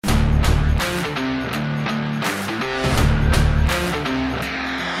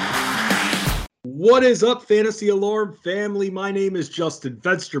What is up, Fantasy Alarm family? My name is Justin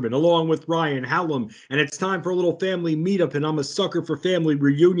Fensterman, along with Ryan Hallam, and it's time for a little family meetup, and I'm a sucker for family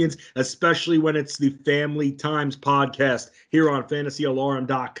reunions, especially when it's the Family Times podcast here on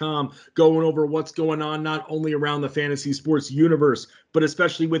fantasyalarm.com, going over what's going on not only around the fantasy sports universe, but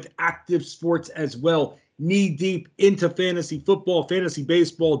especially with active sports as well, knee-deep into fantasy football, fantasy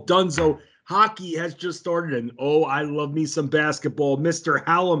baseball, dunzo. Hockey has just started, and oh, I love me some basketball. Mr.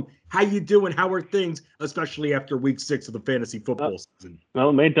 Hallam, how you doing? How are things, especially after week 6 of the fantasy football season?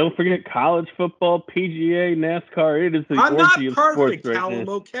 Well, man, don't forget college football, PGA, NASCAR. It is the I'm not orgy of perfect, sports right Hallam,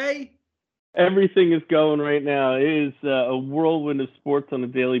 now. okay? Everything is going right now. It is a whirlwind of sports on a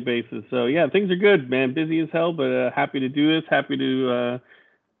daily basis. So, yeah, things are good, man. Busy as hell, but happy to do this. Happy to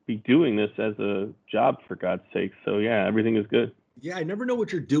be doing this as a job, for God's sake. So, yeah, everything is good. Yeah, I never know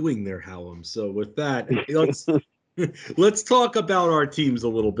what you're doing there, Hallam. So with that, let's talk about our teams a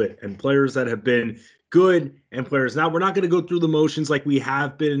little bit and players that have been good and players. Now, we're not going to go through the motions like we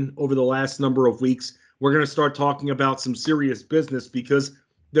have been over the last number of weeks. We're going to start talking about some serious business because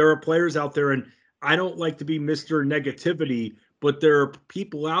there are players out there, and I don't like to be Mr. Negativity, but there are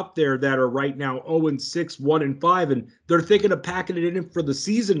people out there that are right now 0-6, 1-5, and they're thinking of packing it in for the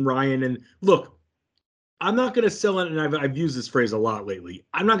season, Ryan. And look, I'm not going to sell it, and I've used this phrase a lot lately.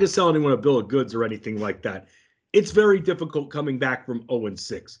 I'm not going to sell anyone a bill of goods or anything like that. It's very difficult coming back from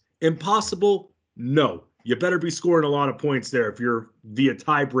 0-6. Impossible? No. You better be scoring a lot of points there if you're via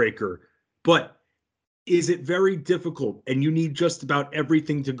tiebreaker. But is it very difficult and you need just about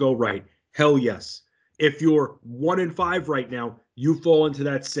everything to go right? Hell yes. If you're 1-5 right now, you fall into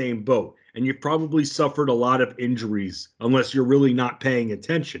that same boat. And you've probably suffered a lot of injuries unless you're really not paying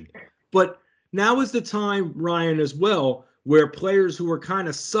attention. But now is the time, Ryan, as well, where players who are kind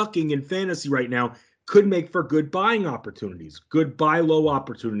of sucking in fantasy right now could make for good buying opportunities, good buy low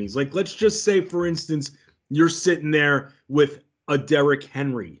opportunities. Like, let's just say, for instance, you're sitting there with a Derrick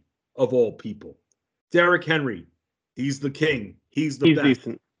Henry of all people. Derrick Henry, he's the king. He's the best.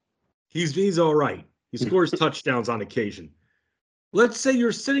 Decent. He's all right. He scores touchdowns on occasion. Let's say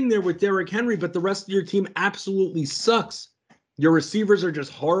you're sitting there with Derrick Henry, but the rest of your team absolutely sucks. Your receivers are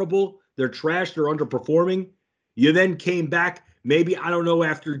just horrible. They're trash. They're underperforming. You then came back. Maybe, I don't know,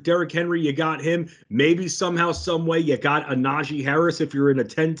 after Derrick Henry, you got him. Maybe somehow, some way, you got a Najee Harris if you're in a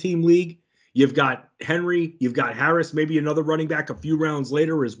 10-team league. You've got Henry. You've got Harris, maybe another running back a few rounds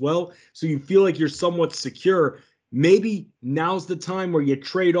later as well. So you feel like you're somewhat secure. Maybe now's the time where you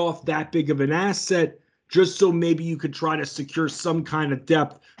trade off that big of an asset just so maybe you could try to secure some kind of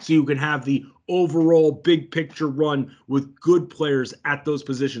depth so you can have the overall big picture run with good players at those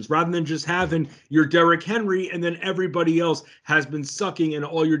positions rather than just having your Derrick Henry and then everybody else has been sucking and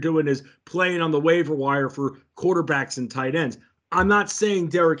all you're doing is playing on the waiver wire for quarterbacks and tight ends. I'm not saying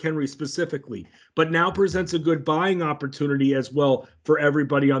Derrick Henry specifically, but now presents a good buying opportunity as well for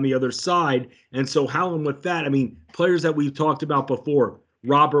everybody on the other side. And so, Hallam, with that, I mean, players that we've talked about before,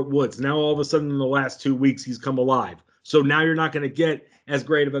 Robert Woods, now all of a sudden in the last 2 weeks, he's come alive. So now you're not going to get as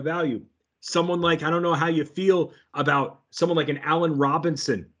great of a value. Someone like, I don't know how you feel about someone like an Allen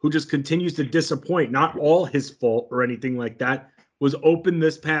Robinson, who just continues to disappoint, not all his fault or anything like that, was open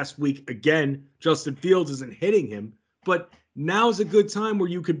this past week. Again, Justin Fields isn't hitting him, but now's a good time where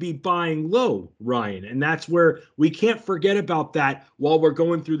you could be buying low, Ryan. And that's where we can't forget about that while we're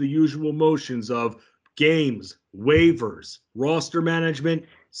going through the usual motions of games, waivers, roster management,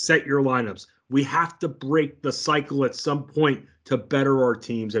 set your lineups. We have to break the cycle at some point to better our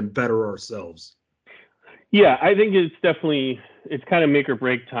teams and better ourselves. Yeah, I think it's kind of make or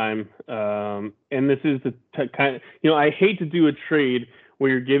break time. And this is the kind of, I hate to do a trade where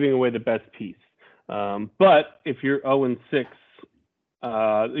you're giving away the best piece. But if you're 0-6,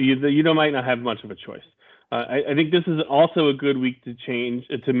 you might not have much of a choice. I think this is also a good week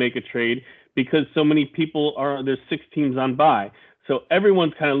to make a trade because so many people there's 6 teams on bye. So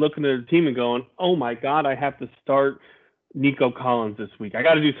everyone's kind of looking at their team and going, oh my God, I have to start Nico Collins this week. I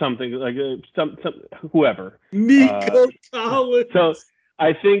got to do something like whoever. Nico Collins. So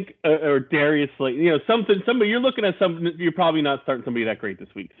I think, or Darius Slay, somebody you're looking at something, you're probably not starting somebody that great this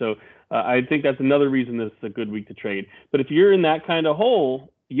week. So I think that's another reason this is a good week to trade. But if you're in that kind of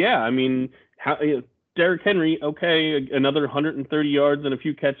hole, yeah, I mean, Derrick Henry, okay, another 130 yards and a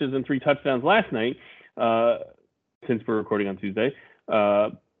few catches and 3 touchdowns last night, since we're recording on Tuesday.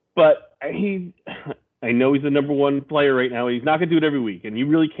 But I know he's the number 1 player right now. He's not going to do it every week, and you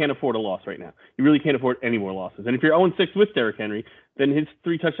really can't afford a loss right now. You really can't afford any more losses. And if you're 0-6 with Derrick Henry, then his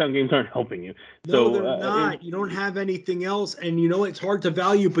 3 touchdown games aren't helping you. No, they're not. You don't have anything else, and it's hard to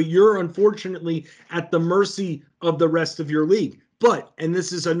value, but you're unfortunately at the mercy of the rest of your league. But, and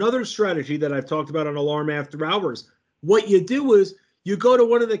this is another strategy that I've talked about on Alarm After Hours, what you do is you go to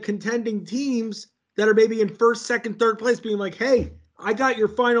one of the contending teams that are maybe in first, second, third place, being like, hey, I got your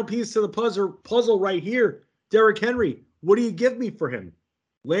final piece to the puzzle right here. Derrick Henry, what do you give me for him?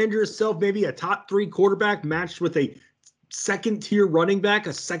 Land yourself maybe a top 3 quarterback matched with a second tier running back,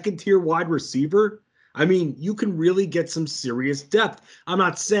 a second tier wide receiver. I mean, you can really get some serious depth. I'm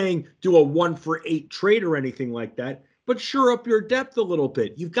not saying do a 1-for-8 trade or anything like that, but shore up your depth a little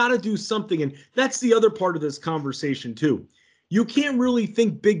bit. You've got to do something. And that's the other part of this conversation, too. You can't really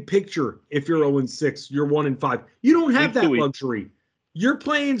think big picture if you're 0-6, you're 1-5. You don't have that luxury. You're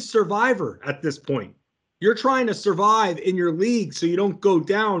playing Survivor at this point. You're trying to survive in your league so you don't go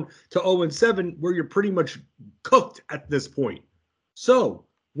down to 0-7 where you're pretty much cooked at this point. So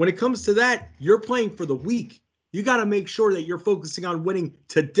when it comes to that, you're playing for the week. You got to make sure that you're focusing on winning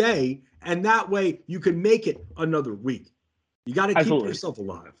today, and that way you can make it another week. You got to keep yourself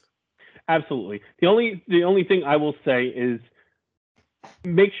alive. Absolutely. The only thing I will say is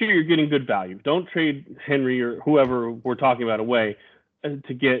make sure you're getting good value. Don't trade Henry or whoever we're talking about away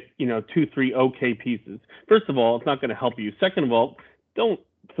to get 2-3 okay pieces. First of all, it's not going to help you. Second of all, don't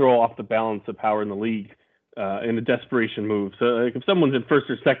throw off the balance of power in the league in a desperation move. So like if someone's in first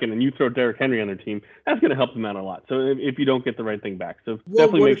or second and you throw Derrick Henry on their team, that's going to help them out a lot. So if you don't get the right thing back, so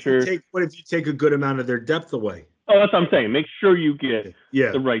definitely make sure. What if you take a good amount of their depth away? Oh, that's what I'm saying. Make sure you get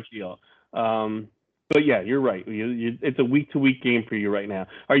the right deal. But yeah, you're right. It's a week-to-week game for you right now.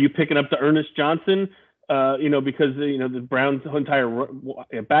 Are you picking up the Ernest Johnson? Because the Browns' entire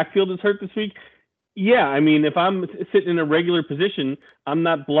backfield is hurt this week. Yeah, I mean, if I'm sitting in a regular position, I'm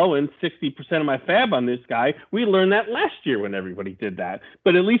not blowing 60% of my fab on this guy. We learned that last year when everybody did that.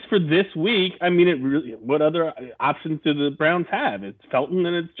 But at least for this week, I mean, what other options do the Browns have? It's Felton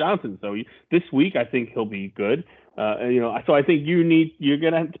and it's Johnson. So this week, I think he'll be good. So I think you're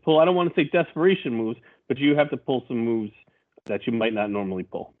going to have to pull, I don't want to say desperation moves, but you have to pull some moves that you might not normally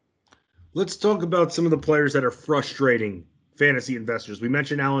pull. Let's talk about some of the players that are frustrating fantasy investors. We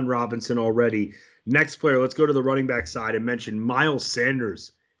mentioned Allen Robinson already. Next player, let's go to the running back side and mention Miles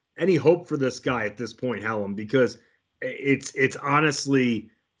Sanders. Any hope for this guy at this point, Hallam? Because it's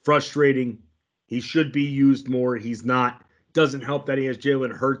honestly frustrating. He should be used more. He's not. Doesn't help that he has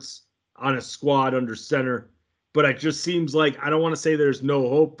Jalen Hurts on a squad under center. But it just seems like, I don't want to say there's no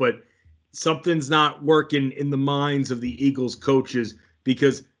hope, but something's not working in the minds of the Eagles coaches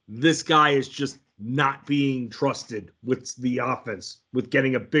because this guy is just not being trusted with the offense, with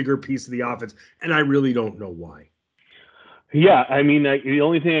getting a bigger piece of the offense. And I really don't know why. Yeah, I mean, the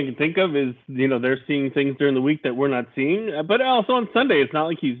only thing I can think of is, they're seeing things during the week that we're not seeing. But also on Sunday, it's not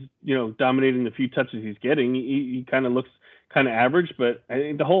like he's, dominating the few touches he's getting. He kind of looks kind of average, but I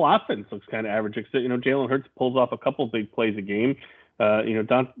think the whole offense looks kind of average. Except, Jalen Hurts pulls off a couple big plays a game.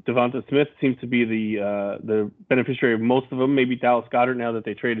 Devonta Smith seems to be the beneficiary of most of them. Maybe Dallas Goedert now that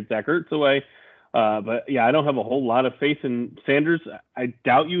they traded Zach Ertz away. But yeah, I don't have a whole lot of faith in Sanders. I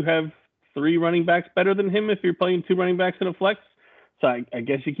doubt you have 3 running backs better than him if you're playing 2 running backs in a flex. So I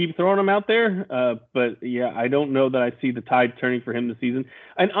guess you keep throwing him out there. But yeah, I don't know that I see the tide turning for him this season.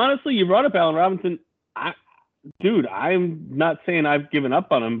 And honestly, you brought up Allen Robinson. I'm not saying I've given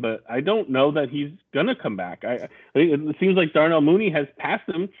up on him, but I don't know that he's going to come back. I think it seems like Darnell Mooney has passed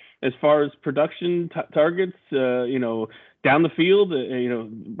him as far as production targets, down the field.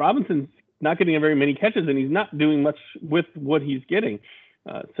 Robinson's not getting very many catches, and he's not doing much with what he's getting.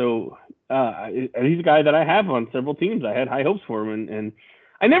 So he's a guy that I have on several teams. I had high hopes for him, and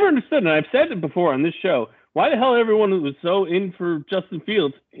I never understood, and I've said it before on this show, why the hell everyone was so in for Justin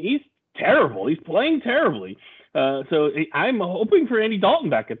Fields. He's terrible. He's playing terribly. So I'm hoping for Andy Dalton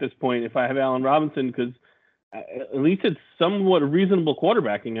back at this point if I have Allen Robinson, because at least it's somewhat reasonable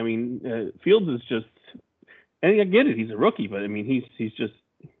quarterbacking. I mean, Fields is just, and I get it, he's a rookie, but I mean,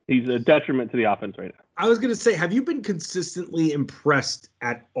 he's a detriment to the offense right now. I was going to say, have you been consistently impressed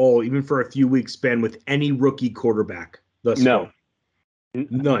at all, even for a few weeks span, with any rookie quarterback thus far?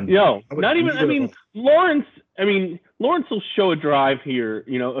 None. No, not even. I mean, Lawrence will show a drive here,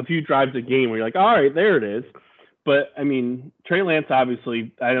 a few drives a game where you're like, all right, there it is. But I mean, Trey Lance,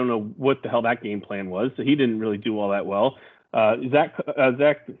 obviously, I don't know what the hell that game plan was. So he didn't really do all that well. Zach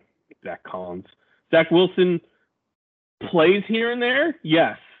Collins, Zach Wilson plays here and there.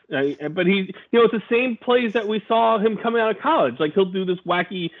 Yes. But he, it's the same plays that we saw him coming out of college. Like he'll do this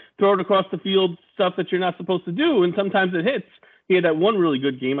wacky throw it across the field stuff that you're not supposed to do. And sometimes it hits. He had that one really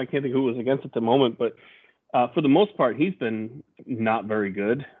good game. I can't think who it was against at the moment, but for the most part, he's been not very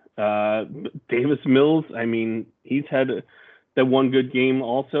good. Davis Mills, I mean, he's had that one good game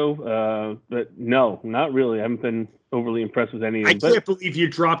also. But no, not really. I haven't been overly impressed with any of them. I can't believe you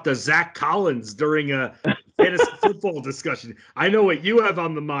dropped a Zach Collins during a fantasy football discussion. I know what you have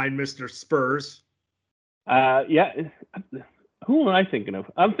on the mind, Mr. Spurs. Yeah. Who am I thinking of?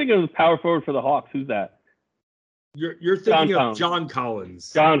 I'm thinking of the power forward for the Hawks. Who's that? You're thinking of John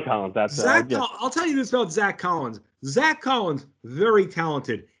Collins. John Collins. That's Zach. I'll tell you this about Zach Collins. Zach Collins, very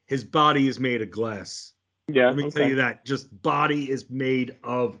talented. His body is made of glass. Yeah. Let me tell you that. Just body is made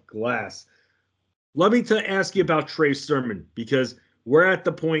of glass. Let me ask you about Trey Sermon, because we're at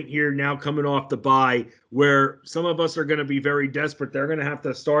the point here now coming off the bye where some of us are going to be very desperate. They're going to have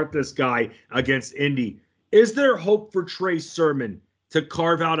to start this guy against Indy. Is there hope for Trey Sermon to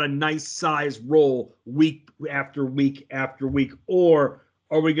carve out a nice size role week after week after week? Or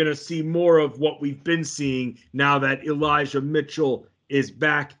are we going to see more of what we've been seeing now that Elijah Mitchell is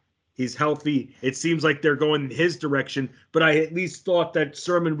back? He's healthy. It seems like they're going in his direction, but I at least thought that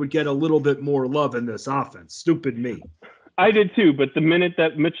Sermon would get a little bit more love in this offense. Stupid me. I did too, but the minute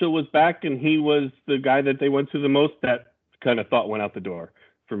that Mitchell was back and he was the guy that they went to the most, that kind of thought went out the door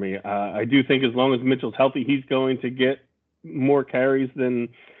for me. I do think as long as Mitchell's healthy, he's going to get more carries than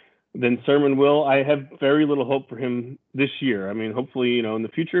Sermon will. I have very little hope for him this year. I mean, hopefully, in the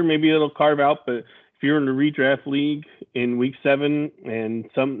future, maybe it'll carve out, but if you're in a redraft league in week 7 and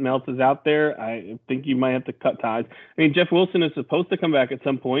something else is out there, I think you might have to cut ties. I mean, Jeff Wilson is supposed to come back at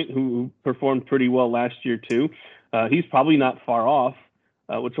some point, who performed pretty well last year too. He's probably not far off,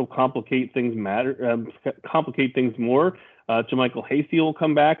 which will complicate things more. JaMycal Hasty will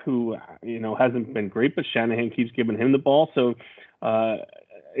come back, who hasn't been great, but Shanahan keeps giving him the ball. So, I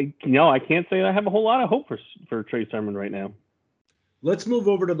can't say I have a whole lot of hope for Trey Sermon right now. Let's move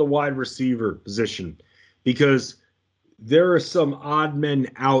over to the wide receiver position, because there are some odd men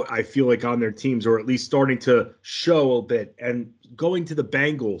out, I feel like, on their teams, or at least starting to show a bit. And going to the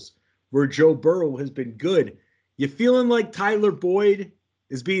Bengals, where Joe Burrow has been good, you feeling like Tyler Boyd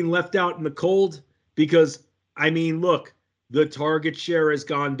is being left out in the cold? Because, I mean, look, the target share has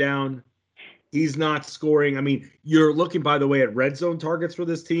gone down. He's not scoring. I mean, you're looking, by the way, at red zone targets for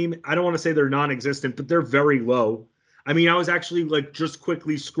this team. I don't want to say they're non-existent, but they're very low. I mean, I was actually just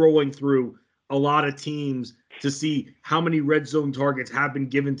quickly scrolling through a lot of teams to see how many red zone targets have been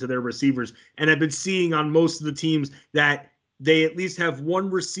given to their receivers. And I've been seeing on most of the teams that they at least have one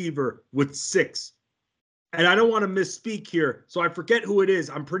receiver with 6. And I don't want to misspeak here, so I forget who it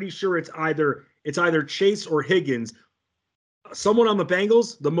is. I'm pretty sure it's either Chase or Higgins. Someone on the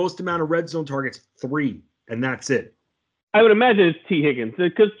Bengals, the most amount of red zone targets, 3, and that's it. I would imagine it's T. Higgins,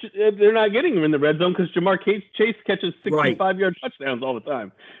 because they're not getting him in the red zone because Jamar Chase catches 65-yard touchdowns all the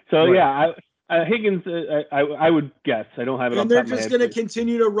time. So, right. Higgins, I would guess. I don't have it on top of my head. And they're just going to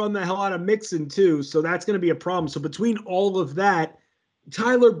continue to run the hell out of Mixon, too, so that's going to be a problem. So between all of that,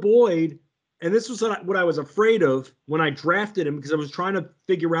 Tyler Boyd, and this was what I was afraid of when I drafted him, because I was trying to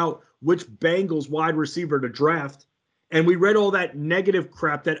figure out which Bengals wide receiver to draft, and we read all that negative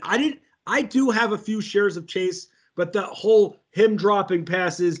crap that I do have a few shares of Chase, but the whole him dropping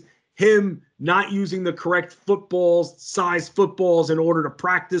passes, him not using the correct size footballs in order to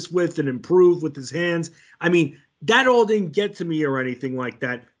practice with and improve with his hands. I mean, that all didn't get to me or anything like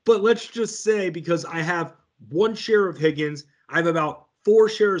that. But let's just say, because I have 1 share of Higgins, I have about 4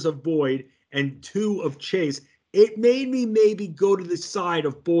 shares of Boyd and 2 of Chase, it made me maybe go to the side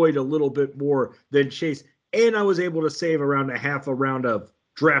of Boyd a little bit more than Chase. And I was able to save around a half a round of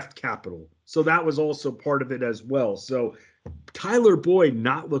draft capital. So that was also part of it as well. So Tyler Boyd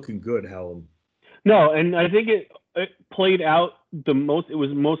not looking good, Helen. No, and I think it played out it was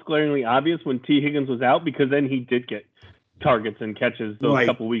most glaringly obvious when T. Higgins was out, because then he did get targets and catches those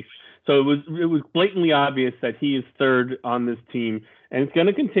couple weeks. So it was blatantly obvious that he is third on this team, and it's going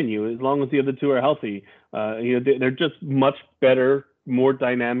to continue as long as the other 2 are healthy. They're just much better, more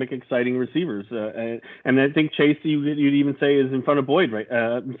dynamic, exciting receivers. And I think Chase, you'd even say, is in front of Boyd, right?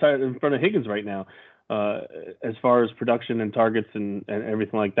 In front of Higgins right now, as far as production and targets and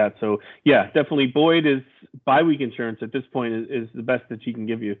everything like that. So, yeah, definitely Boyd is bye-week insurance at this point is the best that he can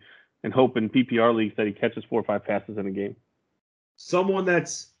give you, and hope in PPR leagues that he catches 4 or 5 passes in a game. Someone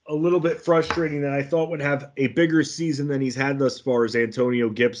that's a little bit frustrating that I thought would have a bigger season than he's had thus far is Antonio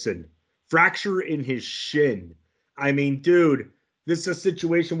Gibson. Fracture in his shin. I mean, dude, this is a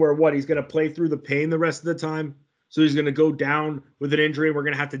situation where he's going to play through the pain the rest of the time. So he's going to go down with an injury, and we're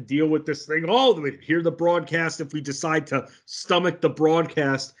going to have to deal with this thing all the way. Hear the broadcast if we decide to stomach the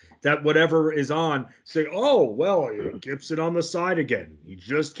broadcast that whatever is on. Say, Gibson on the side again. He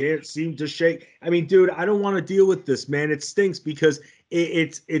just can't seem to shake. I mean, dude, I don't want to deal with this, man. It stinks, because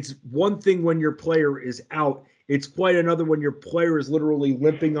it's one thing when your player is out. It's quite another when your player is literally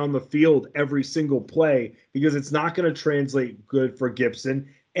limping on the field every single play because it's not going to translate good for Gibson.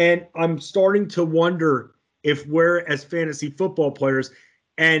 And I'm starting to wonder if we're, as fantasy football players,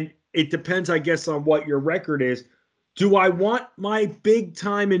 and it depends, I guess, on what your record is, do I want my big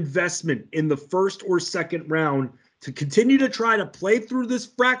time investment in the first or second round to continue to try to play through this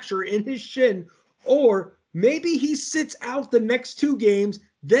fracture in his shin, or maybe he sits out the next 2 games,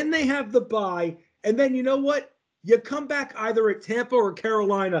 then they have the bye, and then you know what? You come back either at Tampa or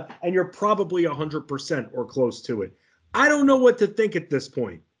Carolina, and you're probably 100% or close to it. I don't know what to think at this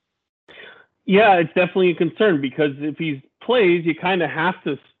point. Yeah, it's definitely a concern because if he plays, you kind of have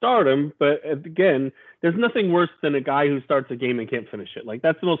to start him. But again, there's nothing worse than a guy who starts a game and can't finish it. Like,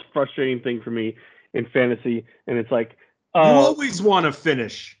 that's the most frustrating thing for me in fantasy. And it's like, you always want to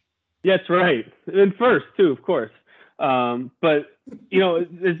finish. That's right. And first, too, of course. But, you know,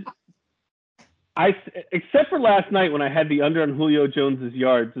 except for last night when I had the under on Julio Jones's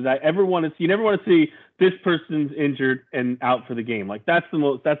yards, you never want to see this person's injured and out for the game. Like, that's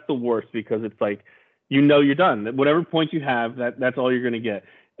the worst, because it's like, you know, you're done. Whatever points you have, that's all you're going to get.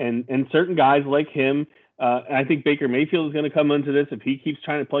 And certain guys like him, I think Baker Mayfield is going to come into this if he keeps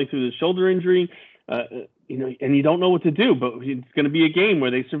trying to play through the shoulder injury. You know, and you don't know what to do, but it's going to be a game where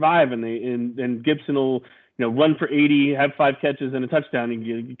they survive, and Gibson will, you know, run for 80, have 5 catches and a touchdown, and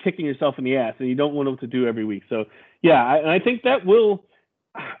you're kicking yourself in the ass, and you don't know what to do every week. So, yeah, I think that will.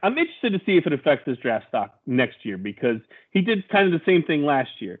 I'm interested to see if it affects his draft stock next year, because he did kind of the same thing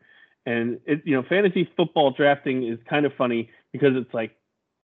last year. And fantasy football drafting is kind of funny because it's like,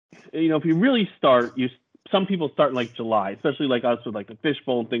 you know, if you really start, some people start in like July, especially like us with like the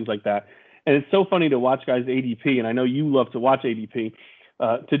fishbowl and things like that. And it's so funny to watch guys ADP, and I know you love to watch ADP,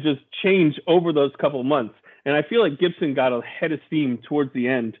 to just change over those couple of months. And I feel like Gibson got a head of steam towards the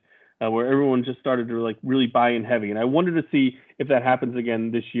end, where everyone just started to like really buy in heavy. And I wanted to see if that happens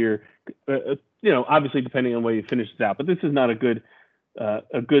again this year. Obviously depending on where he finishes out, but this is not a good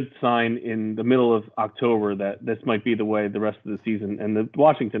sign in the middle of October that this might be the way the rest of the season. And the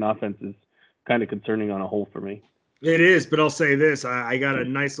Washington offense is kind of concerning on a whole for me. It is, but I'll say this. I got a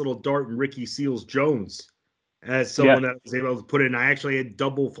nice little dart in Ricky Seals-Jones as someone that was able to put in. I actually had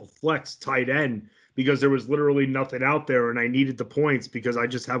double flex tight end because there was literally nothing out there, and I needed the points because I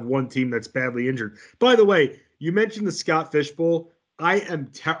just have one team that's badly injured. By the way, you mentioned the Scott Fishbowl. I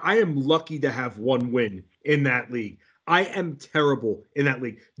am lucky to have one win in that league. I am terrible in that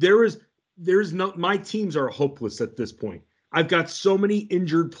league. My teams are hopeless at this point. I've got so many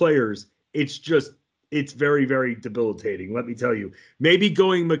injured players. It's very, very debilitating. Let me tell you, maybe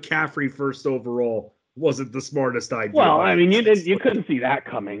going McCaffrey first overall wasn't the smartest idea. Well, I mean, you couldn't see that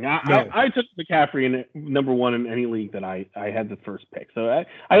coming. I took McCaffrey in number 1 in any league that I had the first pick. So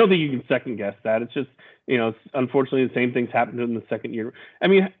I don't think you can second guess that. It's just, unfortunately the same things happened in the second year. I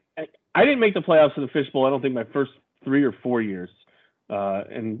mean, I didn't make the playoffs in the Fishbowl, I don't think, my first 3 or 4 years.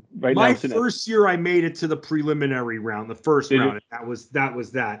 And right now, my first year I made it to the preliminary round, the first round. That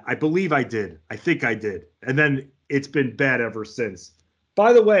was that. I believe I did. I think I did. And then it's been bad ever since.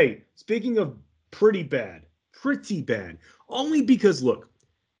 By the way, speaking of pretty bad, only because, look,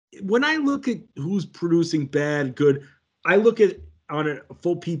 when I look at who's producing bad, good, I look at on a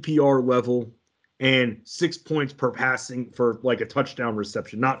full PPR level and 6 points per passing for like a touchdown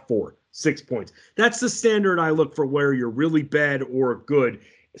reception, not 4. 6 points. That's the standard I look for where you're really bad or good.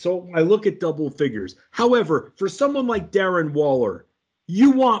 So I look at double figures. However, for someone like Darren Waller,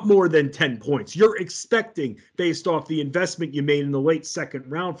 you want more than 10 points. You're expecting, based off the investment you made in the late second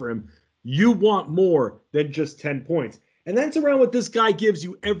round for him, you want more than just 10 points. And that's around what this guy gives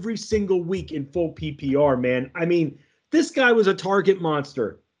you every single week in full PPR, man. I mean, this guy was a target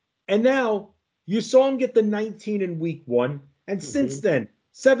monster. And now you saw him get the 19 in week 1. And since then,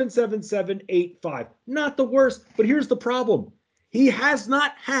 7-7-7-8-5. Not the worst, but here's the problem. He has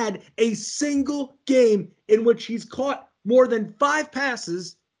not had a single game in which he's caught more than 5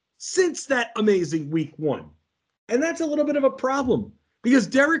 passes since that amazing week 1. And that's a little bit of a problem because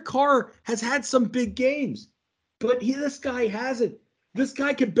Derek Carr has had some big games, but this guy hasn't. This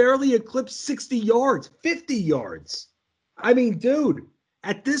guy could barely eclipse 60 yards, 50 yards. I mean, dude,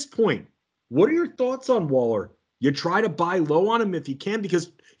 at this point, what are your thoughts on Waller? You try to buy low on him if you can,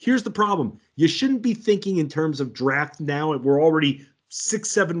 because here's the problem. You shouldn't be thinking in terms of draft now. We're already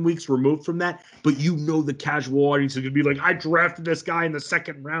 6-7 weeks removed from that, but the casual audience is going to be like, I drafted this guy in the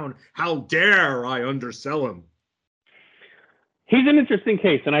second round. How dare I undersell him? He's an interesting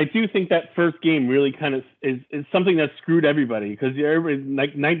case, and I do think that first game really kind of is something that screwed everybody, because everybody,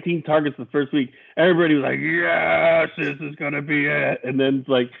 like 19 targets the first week, everybody was like, yes, this is going to be it. And then it's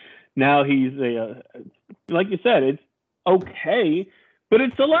like, now he's like you said, it's okay, but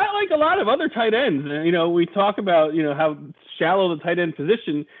it's a lot like a lot of other tight ends. We talk about, how shallow the tight end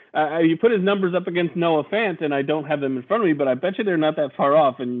position. You put his numbers up against Noah Fant, and I don't have them in front of me, but I bet you they're not that far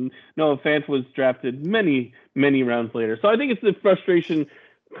off. And Noah Fant was drafted many, many rounds later. So I think it's the frustration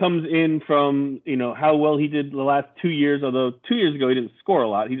comes in from, how well he did the last 2 years, although 2 years ago he didn't score a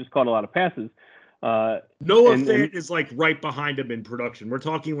lot. He just caught a lot of passes. Noah Fant is like right behind him in production. We're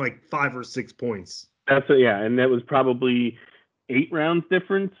talking like 5 or 6 points. And that was probably 8 rounds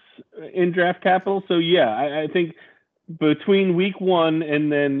difference in draft capital. So I think between week 1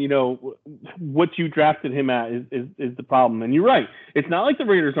 and then, what you drafted him at is the problem. And you're right. It's not like the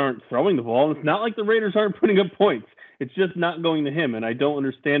Raiders aren't throwing the ball. It's not like the Raiders aren't putting up points. It's just not going to him. And I don't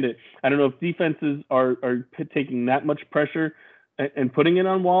understand it. I don't know if defenses are taking that much pressure and putting it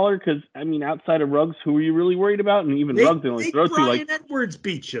on Waller. Cause outside of Ruggs, who are you really worried about? And even Ruggs only throw to Bryan Edwards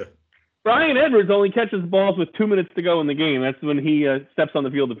beat you. Bryan Edwards only catches balls with 2 minutes to go in the game. That's when he steps on the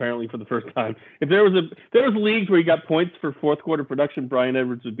field, apparently, for the first time. If there was leagues where he got points for fourth quarter production, Bryan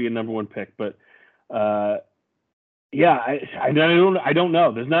Edwards would be a number 1 pick. But I don't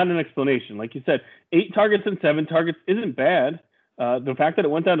know. There's not an explanation. Like you said, 8 targets and 7 targets isn't bad. The fact that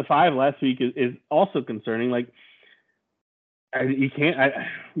it went down to 5 last week is also concerning. Like, you can't. I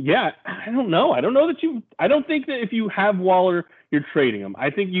don't know. I don't think that if you have Waller, you're trading him. I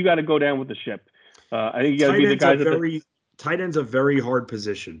think you got to go down with the ship. I think you got to be the guys that tight end's a very hard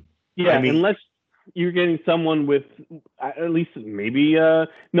position. Yeah, unless you're getting someone with at least maybe Noah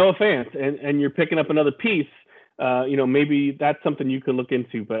Fant, and you're picking up another piece. Maybe that's something you could look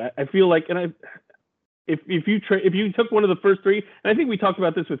into. But I feel like, if you took one of the first 3, and I think we talked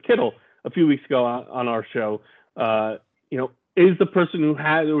about this with Kittle a few weeks ago on our show. Is the person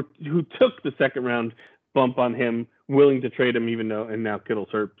who took the second round bump on him willing to trade him, even though, and now Kittle's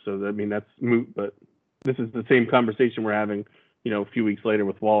hurt. So that's moot, but this is the same conversation we're having, a few weeks later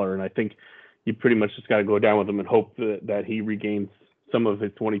with Waller. And I think you pretty much just got to go down with him and hope that he regains some of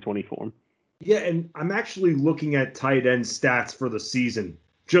his 2020 form. Yeah. And I'm actually looking at tight end stats for the season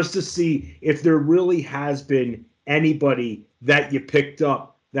just to see if there really has been anybody that you picked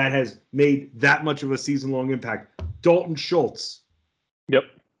up that has made that much of a season-long impact. Dalton Schultz. Yep.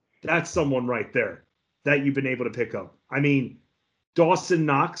 That's someone right there that you've been able to pick up. Dawson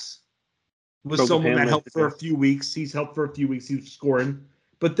Knox was someone that helped for a few weeks. He's helped for a few weeks. He was scoring.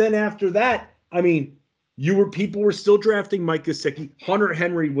 But then after that, people were still drafting Mike Gesicki. Hunter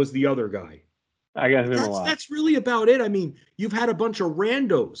Henry was the other guy. I got him a lot. That's really about it. You've had a bunch of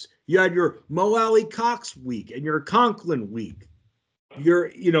randos. You had your Mo Alley Cox week and your Conklin week. Your,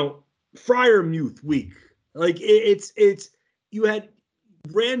 Freiermuth week. Like it's you had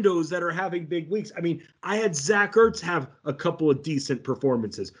randos that are having big weeks. I had Zach Ertz have a couple of decent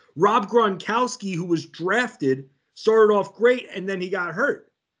performances. Rob Gronkowski, who was drafted, started off great and then he got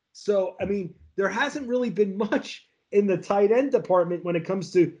hurt. So, there hasn't really been much in the tight end department when it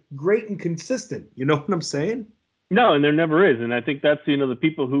comes to great and consistent. You know what I'm saying? No, and there never is. And I think that's, the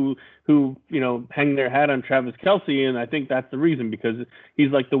people who hang their hat on Travis Kelce. And I think that's the reason, because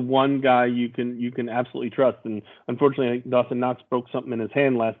he's like the one guy you can absolutely trust. And unfortunately, Dawson Knox broke something in his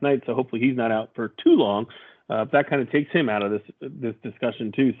hand last night. So hopefully he's not out for too long. That kind of takes him out of this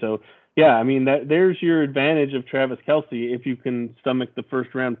discussion too. So yeah, there's your advantage of Travis Kelce if you can stomach the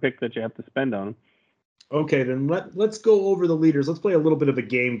first round pick that you have to spend on him. Okay, then let's go over the leaders. Let's play a little bit of a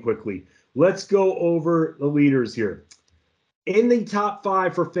game quickly. Let's go over the leaders here. In the top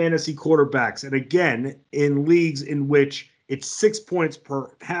 5 for fantasy quarterbacks, and again, in leagues in which it's 6 points per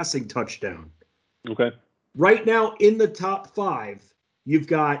passing touchdown. Okay. Right now, in the top 5, you've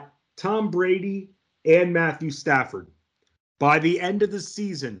got Tom Brady and Matthew Stafford. By the end of the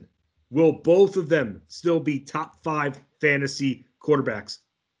season, will both of them still be top 5 fantasy quarterbacks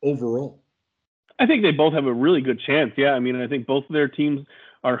overall? I think they both have a really good chance. Yeah, I think both of their teams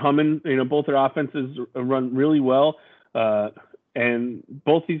are humming. Both their offenses run really well. And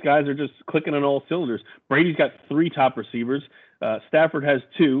both these guys are just clicking on all cylinders. Brady's got 3 top receivers. Stafford has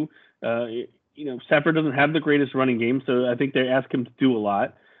 2. Stafford doesn't have the greatest running game, so I think they ask him to do a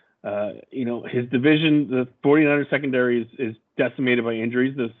lot. His division, the 49ers secondary is decimated by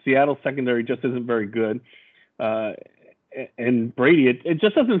injuries. The Seattle secondary just isn't very good. And Brady, it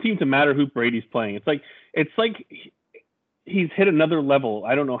just doesn't seem to matter who Brady's playing. It's like he's hit another level.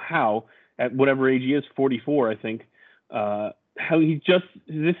 I don't know how, at whatever age he is, 44, I think. How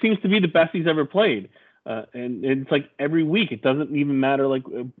this seems to be the best he's ever played. And it's like every week, it doesn't even matter, like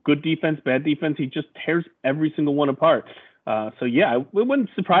good defense, bad defense. He just tears every single one apart. So yeah, it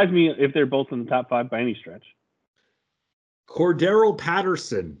wouldn't surprise me if they're both in the top 5 by any stretch. Cordero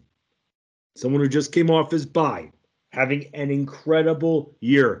Patterson, someone who just came off his bye, having an incredible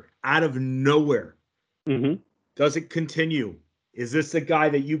year out of nowhere. Mm-hmm. Does it continue? Is this a guy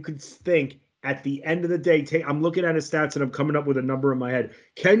that you could think at the end of the day? I'm looking at his stats and I'm coming up with a number in my head.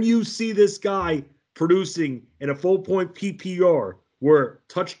 Can you see this guy producing in a full point PPR where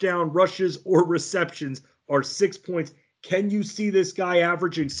touchdown rushes or receptions are 6 points? Can you see this guy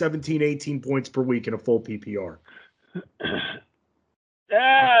averaging 17, 18 points per week in a full PPR?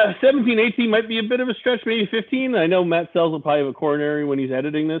 17, 18 might be a bit of a stretch, maybe 15. I know Matt Sells will probably have a coronary when he's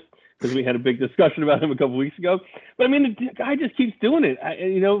editing this because we had a big discussion about him a couple weeks ago. But I mean, the guy just keeps doing it.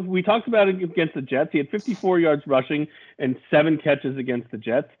 We talked about it against the Jets. He had 54 yards rushing and 7 catches against the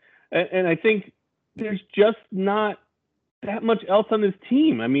Jets. And I think there's just not that much else on this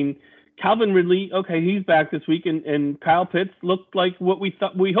team. I mean, Calvin Ridley, okay, he's back this week, and Kyle Pitts looked like what we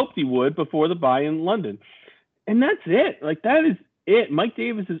hoped he would before the bye in London. And that's it. Like, that is it. Mike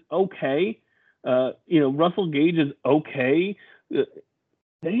Davis is okay. Russell Gage is okay.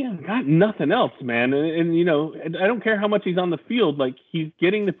 They have got nothing else, man. And I don't care how much he's on the field. Like, he's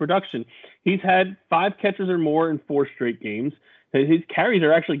getting the production. He's had 5 catches or more in 4 straight games. His carries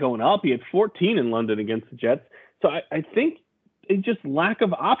are actually going up. He had 14 in London against the Jets. So I think it's just lack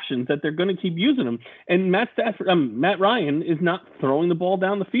of options that they're going to keep using him. And Matt Ryan is not throwing the ball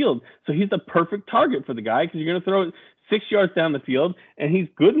down the field. So he's the perfect target for the guy because you're going to throw it 6 yards down the field, and he's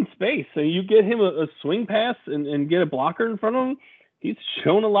good in space. So you get him a swing pass and get a blocker in front of him. He's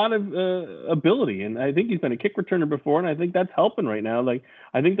shown a lot of ability, and I think he's been a kick returner before, and I think that's helping right now. Like,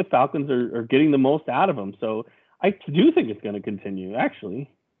 I think the Falcons are getting the most out of him. So I do think it's going to continue, actually.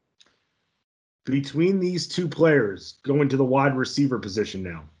 Between these two players going to the wide receiver position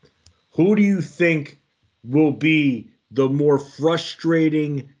now, who do you think will be the more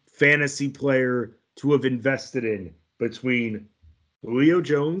frustrating fantasy player to have invested in between Julio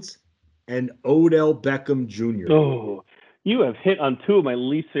Jones and Odell Beckham Jr.? Oh, you have hit on 2 of my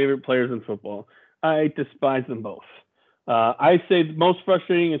least favorite players in football. I despise them both. I say the most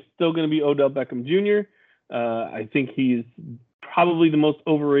frustrating is still going to be Odell Beckham Jr. I think he's probably the most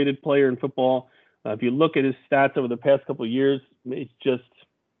overrated player in football. If you look at his stats over the past couple of years, it's just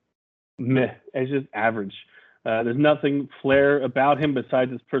meh. It's just average. There's nothing flair about him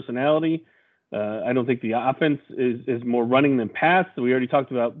besides his personality. I don't think the offense is more running than pass. So we already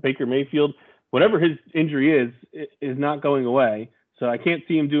talked about Baker Mayfield. Whatever his injury is not going away. So I can't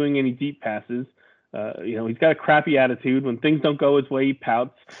see him doing any deep passes. He's got a crappy attitude. When things don't go his way, he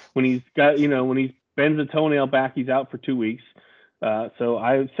pouts. When he bends a toenail back, he's out for 2 weeks. So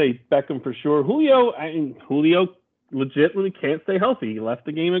I would say Beckham for sure. Julio legitimately can't stay healthy. He left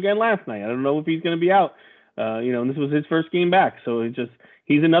the game again last night. I don't know if he's going to be out. And this was his first game back. So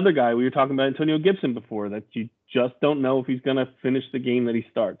he's another guy. We were talking about Antonio Gibson before, that you just don't know if he's going to finish the game that he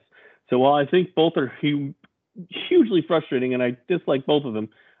starts. So while I think both are hugely frustrating, and I dislike both of them,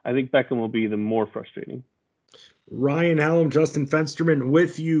 I think Beckham will be the more frustrating. Ryan Hallam, Justin Fensterman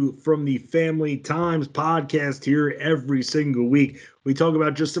with you from the Family Times podcast here every single week. We talk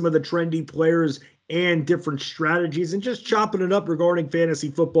about just some of the trendy players and different strategies and just chopping it up regarding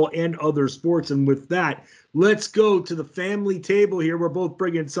fantasy football and other sports. And with that, let's go to the family table here. We're both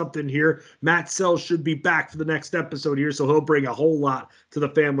bringing something here. Matt Sells should be back for the next episode here, so he'll bring a whole lot to the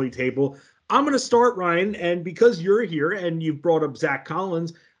family table. I'm going to start, Ryan, and because you're here and you've brought up Zach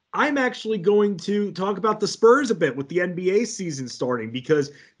Collins, I'm actually going to talk about the Spurs a bit with the NBA season starting,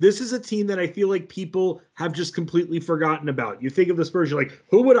 because this is a team that I feel like people have just completely forgotten about. You think of the Spurs, you're like,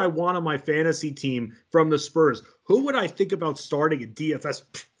 who would I want on my fantasy team from the Spurs? Who would I think about starting at DFS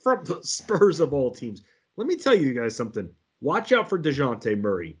from the Spurs of all teams? Let me tell you guys something. Watch out for DeJounte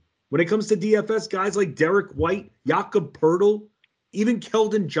Murray. When it comes to DFS, guys like Derek White, Jakob Poeltl, even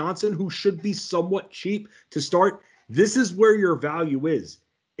Keldon Johnson, who should be somewhat cheap to start, this is where your value is.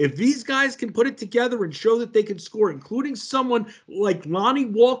 If these guys can put it together and show that they can score, including someone like Lonnie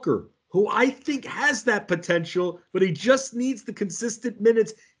Walker, who I think has that potential, but he just needs the consistent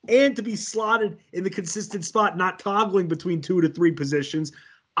minutes and to be slotted in the consistent spot, not toggling between 2 to 3 positions,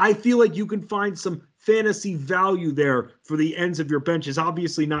 I feel like you can find some fantasy value there for the ends of your benches.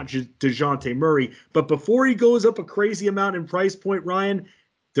 Obviously not DeJounte Murray, but before he goes up a crazy amount in price point, Ryan,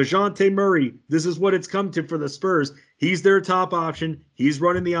 DeJounte Murray, this is what it's come to for the Spurs. He's their top option. He's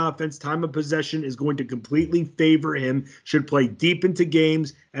running the offense. Time of possession is going to completely favor him. Should play deep into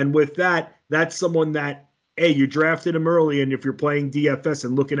games. And with that, that's someone that, hey, you drafted him early, and if you're playing DFS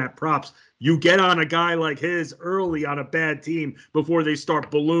and looking at props, you get on a guy like his early on a bad team before they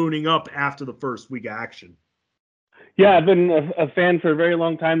start ballooning up after the first week of action. Yeah, I've been a fan for a very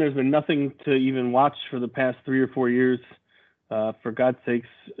long time. There's been nothing to even watch for the past 3 or 4 years. For God's sakes,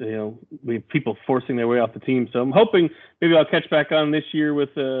 we have people forcing their way off the team. So I'm hoping maybe I'll catch back on this year with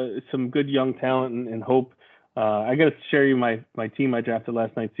some good young talent and hope. I got to share you my team I drafted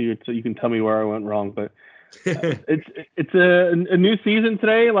last night too, so you can tell me where I went wrong. But it's a new season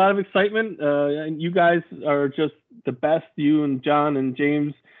today, a lot of excitement. And you guys are just the best. You and John and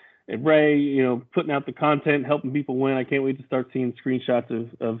James and Ray, putting out the content, helping people win. I can't wait to start seeing screenshots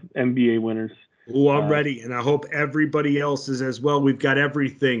of NBA winners. Oh, I'm ready, and I hope everybody else is as well. We've got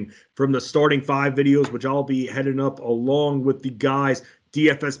everything from the starting 5 videos, which I'll be heading up along with the guys,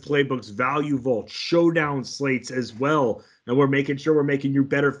 DFS playbooks, value vault, showdown slates as well. And we're making sure we're making you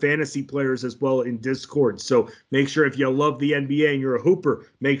better fantasy players as well in Discord. So make sure if you love the NBA and you're a hooper,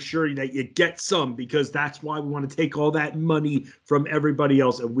 make sure that you get some, because that's why we want to take all that money from everybody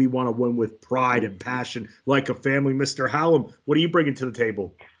else, and we want to win with pride and passion like a family. Mr. Hallam, what are you bringing to the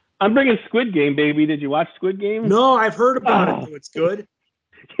table? I'm bringing Squid Game, baby. Did you watch Squid Game? No, I've heard about it, though. It's good.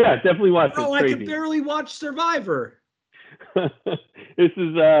 Yeah, definitely watch it. Oh, I can barely watch Survivor. This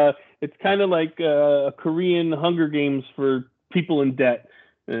is it's kind of like a Korean Hunger Games for people in debt,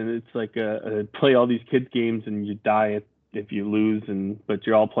 and it's like play all these kids games and you die if you lose, but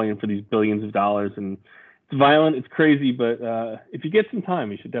you're all playing for these billions of dollars, and it's violent, it's crazy, but if you get some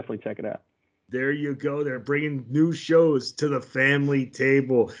time, you should definitely check it out. There you go. They're bringing new shows to the family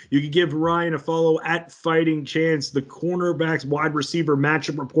table. You can give Ryan a follow at Fighting Chance. The cornerbacks wide receiver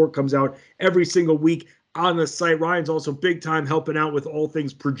matchup report comes out every single week on the site. Ryan's also big time helping out with all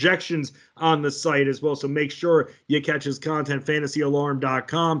things projections on the site as well. So make sure you catch his content,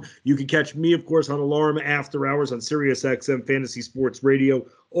 fantasyalarm.com. You can catch me, of course, on Alarm After Hours on SiriusXM Fantasy Sports Radio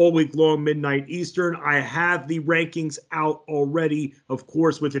all week long, midnight Eastern. I have the rankings out already. Of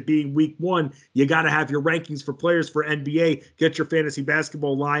course, with it being week 1, you got to have your rankings for players for NBA. Get your fantasy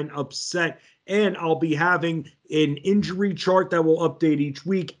basketball lineup set. And I'll be having an injury chart that will update each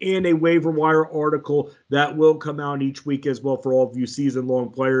week and a waiver wire article that will come out each week as well for all of you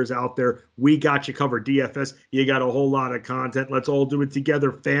season-long players out there. We got you covered. DFS, you got a whole lot of content. Let's all do it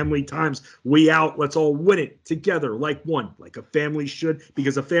together. Family times. We out. Let's all win it together like one, like a family should,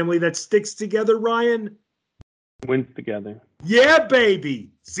 because a family that sticks together, Ryan, wins together. Yeah,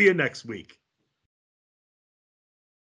 baby. See you next week.